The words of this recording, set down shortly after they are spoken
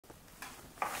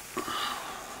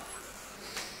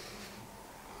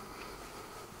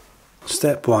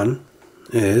step one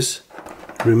is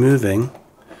removing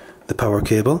the power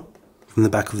cable from the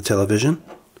back of the television,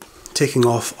 taking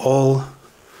off all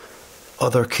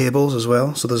other cables as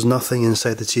well, so there's nothing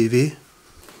inside the TV,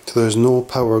 so there's no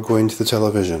power going to the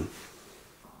television.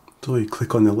 So you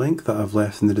click on the link that I've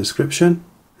left in the description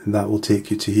and that will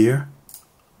take you to here.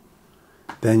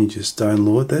 Then you just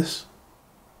download this,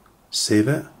 save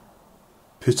it,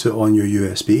 put it on your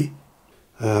USB.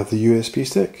 I have the USB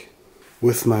stick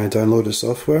with my downloaded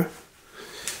software,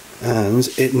 and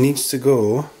it needs to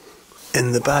go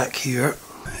in the back here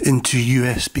into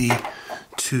USB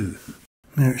 2.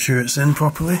 Make sure it's in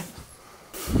properly.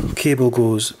 Cable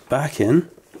goes back in,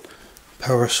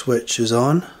 power switch is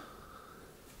on,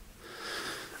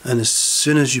 and as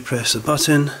soon as you press the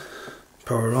button,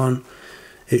 power on,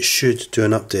 it should do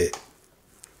an update.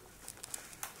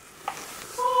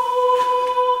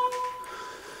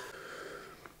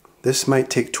 This might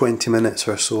take 20 minutes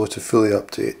or so to fully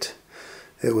update.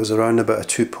 It was around about a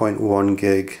 2.1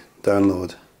 gig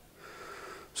download,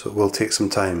 so it will take some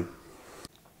time.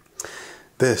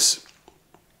 This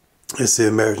is the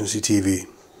emergency TV.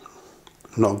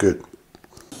 Not good.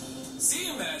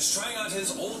 Seeing Madge trying out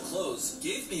his old clothes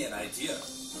gave me an idea.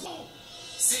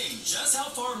 Seeing just how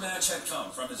far Madge had come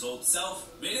from his old self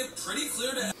made it pretty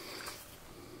clear to him.